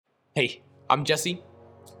Hey, I'm Jesse.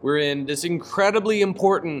 We're in this incredibly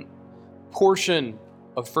important portion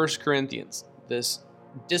of First Corinthians, this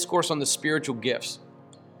discourse on the spiritual gifts.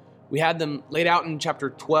 We had them laid out in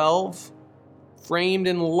chapter 12, framed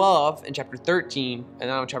in love in chapter 13, and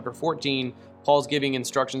now in chapter 14, Paul's giving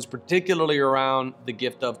instructions particularly around the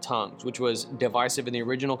gift of tongues, which was divisive in the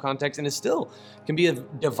original context and is still can be a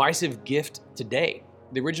divisive gift today.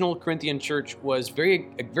 The original Corinthian church was a very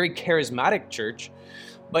charismatic church,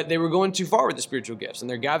 but they were going too far with the spiritual gifts, and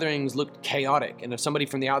their gatherings looked chaotic. And if somebody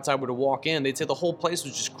from the outside were to walk in, they'd say the whole place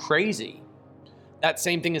was just crazy. That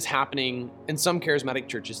same thing is happening in some charismatic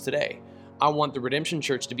churches today. I want the Redemption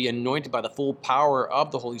Church to be anointed by the full power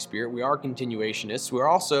of the Holy Spirit. We are continuationists. We're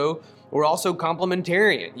also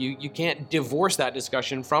complementarian. You can't divorce that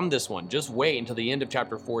discussion from this one. Just wait until the end of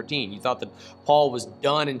chapter 14. You thought that Paul was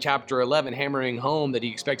done in chapter 11, hammering home that he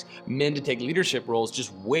expects men to take leadership roles.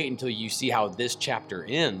 Just wait until you see how this chapter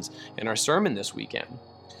ends in our sermon this weekend.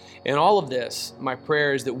 In all of this, my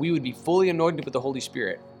prayer is that we would be fully anointed with the Holy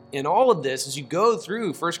Spirit. In all of this, as you go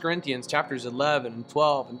through 1 Corinthians chapters 11 and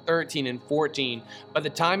 12 and 13 and 14, by the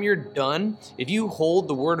time you're done, if you hold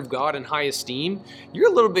the Word of God in high esteem,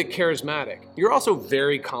 you're a little bit charismatic. You're also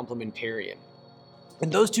very complementarian.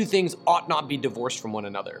 And those two things ought not be divorced from one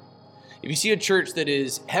another. If you see a church that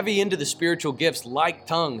is heavy into the spiritual gifts like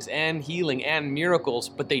tongues and healing and miracles,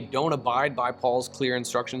 but they don't abide by Paul's clear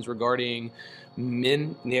instructions regarding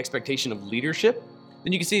men and the expectation of leadership,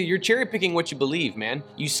 then you can see you're cherry picking what you believe, man.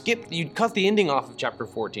 You cut the ending off of chapter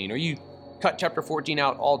 14, or you cut chapter 14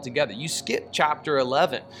 out altogether. You skip chapter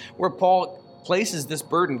 11, where Paul places this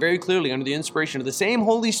burden very clearly under the inspiration of the same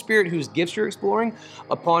Holy Spirit whose gifts you're exploring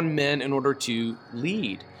upon men in order to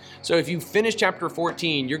lead. So if you finish chapter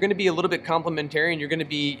 14, you're going to be a little bit complementary, and you're going to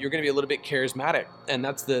be a little bit charismatic, and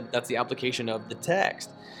that's the application of the text.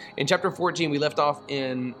 In chapter 14, we left off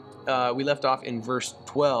in verse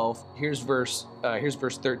 12. Here's verse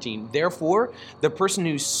 13. Therefore, the person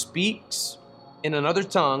who speaks in another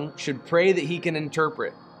tongue should pray that he can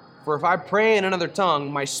interpret. For if I pray in another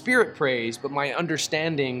tongue, my spirit prays, but my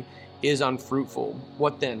understanding is unfruitful.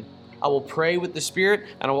 What then? I will pray with the Spirit,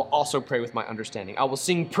 and I will also pray with my understanding. I will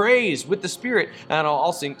sing praise with the Spirit, and I'll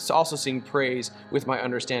also sing praise with my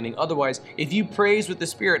understanding. Otherwise, if you praise with the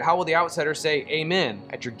Spirit, how will the outsider say amen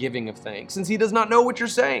at your giving of thanks, since he does not know what you're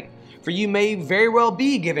saying? For you may very well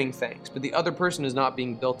be giving thanks, but the other person is not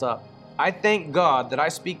being built up. I thank God that I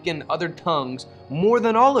speak in other tongues more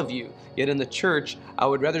than all of you. Yet in the church, I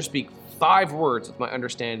would rather speak 5 words with my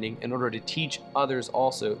understanding in order to teach others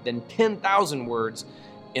also than 10,000 words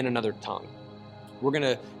in another tongue. We're going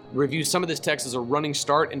to review some of this text as a running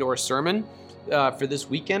start into our sermon for this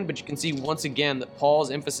weekend, but you can see once again that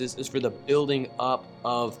Paul's emphasis is for the building up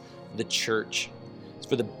of the church. It's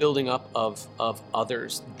for the building up of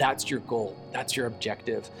others. That's your goal. That's your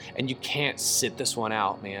objective. And you can't sit this one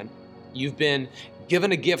out, man. You've been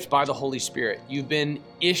given a gift by the Holy Spirit. You've been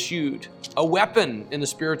issued a weapon in the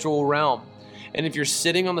spiritual realm. And if you're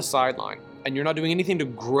sitting on the sideline and you're not doing anything to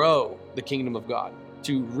grow the kingdom of God,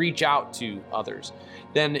 to reach out to others,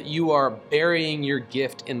 then you are burying your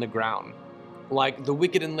gift in the ground, like the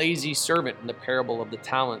wicked and lazy servant in the parable of the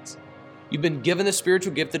talents. You've been given a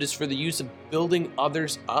spiritual gift that is for the use of building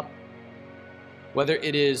others up, whether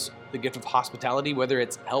it is the gift of hospitality, whether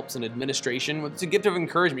it's helps in administration, whether it's a gift of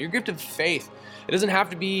encouragement, your gift of faith. It doesn't have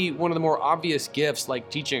to be one of the more obvious gifts like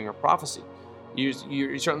teaching or prophecy.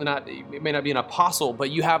 You're certainly not, it may not be an apostle, but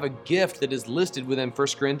you have a gift that is listed within 1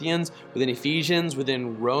 Corinthians, within Ephesians,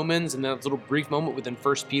 within Romans, and that little brief moment within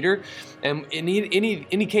 1 Peter. And in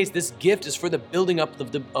any case, this gift is for the building up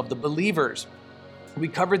of the believers. We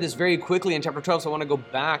covered this very quickly in chapter 12, so I want to go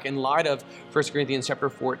back in light of 1 Corinthians chapter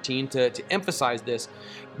 14 to emphasize this.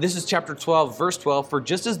 This is chapter 12, verse 12. For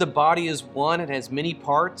just as the body is one and has many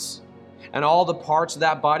parts, and all the parts of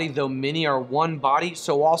that body, though many, are one body,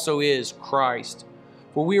 so also is Christ.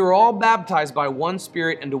 For we were all baptized by one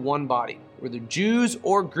Spirit into one body, whether Jews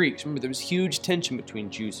or Greeks. Remember, there was huge tension between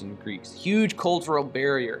Jews and Greeks, huge cultural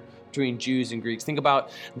barrier between Jews and Greeks. Think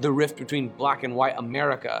about the rift between black and white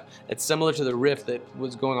America. It's similar to the rift that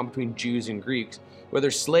was going on between Jews and Greeks,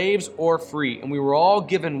 whether slaves or free. And we were all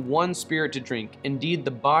given one Spirit to drink. Indeed,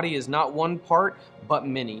 the body is not one part, but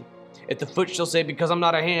many. If the foot shall say, because I'm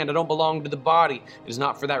not a hand, I don't belong to the body, it is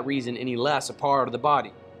not for that reason any less a part of the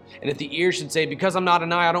body. And if the ear should say, because I'm not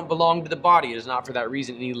an eye, I don't belong to the body, it is not for that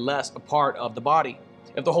reason any less a part of the body.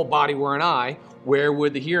 If the whole body were an eye, where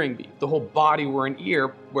would the hearing be? If the whole body were an ear,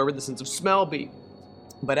 where would the sense of smell be?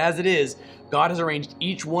 But as it is, God has arranged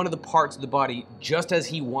each one of the parts of the body just as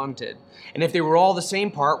he wanted. And if they were all the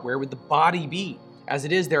same part, where would the body be? As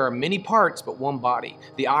it is, there are many parts, but one body.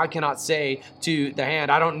 The eye cannot say to the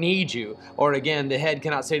hand, I don't need you. Or again, the head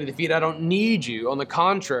cannot say to the feet, I don't need you. On the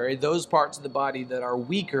contrary, those parts of the body that are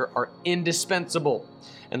weaker are indispensable.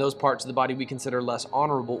 And those parts of the body we consider less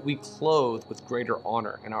honorable, we clothe with greater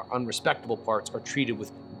honor. And our unrespectable parts are treated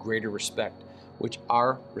with greater respect, which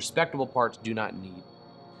our respectable parts do not need.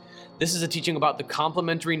 This is a teaching about the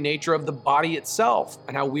complementary nature of the body itself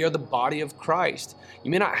and how we are the body of Christ. You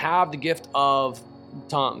may not have the gift of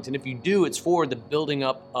tongues, and if you do, it's for the building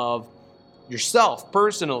up of yourself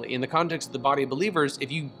personally. In the context of the body of believers,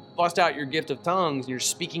 if you bust out your gift of tongues and you're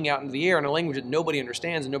speaking out into the air in a language that nobody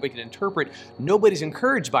understands and nobody can interpret, nobody's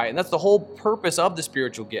encouraged by it. And that's the whole purpose of the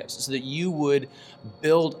spiritual gifts, so that you would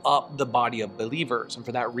build up the body of believers. And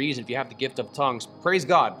for that reason, if you have the gift of tongues, praise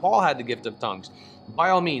God. Paul had the gift of tongues.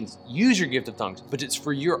 By all means, use your gift of tongues, but it's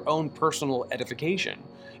for your own personal edification.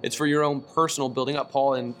 It's for your own personal building up.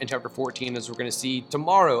 Paul in chapter 14, as we're going to see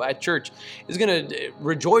tomorrow at church, is going to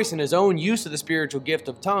rejoice in his own use of the spiritual gift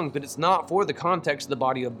of tongues, but it's not for the context of the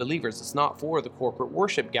body of believers. It's not for the corporate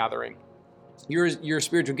worship gathering. Your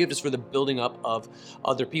spiritual gift is for the building up of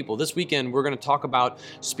other people. This weekend, we're going to talk about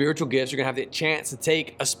spiritual gifts. You're going to have the chance to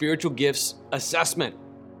take a spiritual gifts assessment.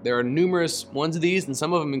 There are numerous ones of these, and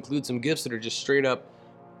some of them include some gifts that are just straight up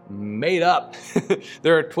made up.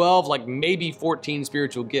 There are 12, like maybe 14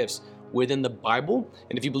 spiritual gifts within the Bible.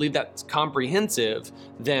 And if you believe that's comprehensive,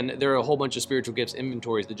 then there are a whole bunch of spiritual gifts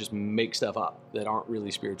inventories that just make stuff up that aren't really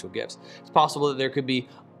spiritual gifts. It's possible that there could be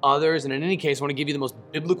others. And in any case, I want to give you the most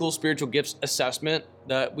biblical spiritual gifts assessment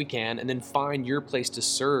that we can, and then find your place to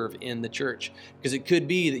serve in the church. Because it could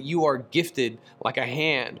be that you are gifted like a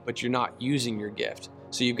hand, but you're not using your gift.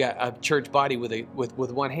 So you've got a church body with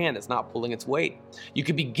one hand that's not pulling its weight. You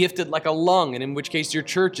could be gifted like a lung, and in which case your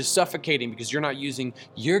church is suffocating because you're not using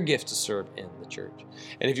your gift to serve in the church.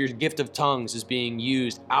 And if your gift of tongues is being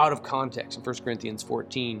used out of context in 1 Corinthians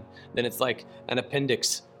 14, then it's like an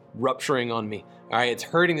appendix rupturing on me. All right, it's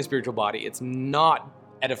hurting the spiritual body. It's not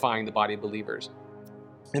edifying the body of believers.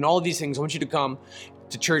 And all of these things, I want you to come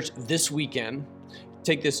to church this weekend.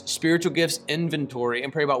 Take this spiritual gifts inventory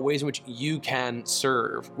and pray about ways in which you can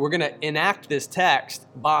serve. We're going to enact this text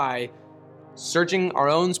by searching our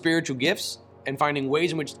own spiritual gifts and finding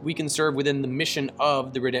ways in which we can serve within the mission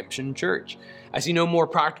of the Redemption Church. I see no more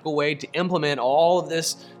practical way to implement all of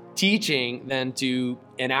this teaching than to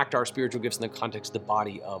enact our spiritual gifts in the context of the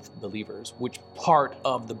body of believers. Which part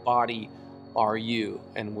of the body are you?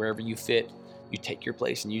 And wherever you fit, you take your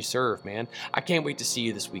place and you serve, man. I can't wait to see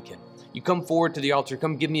you this weekend. You come forward to the altar,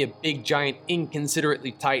 come give me a big, giant,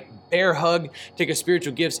 inconsiderately tight bear hug, take a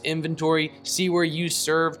spiritual gifts inventory, see where you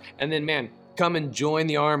serve, and then, man, come and join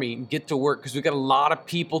the army and get to work, because we've got a lot of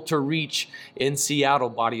people to reach in Seattle,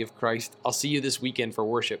 body of Christ. I'll see you this weekend for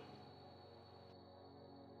worship.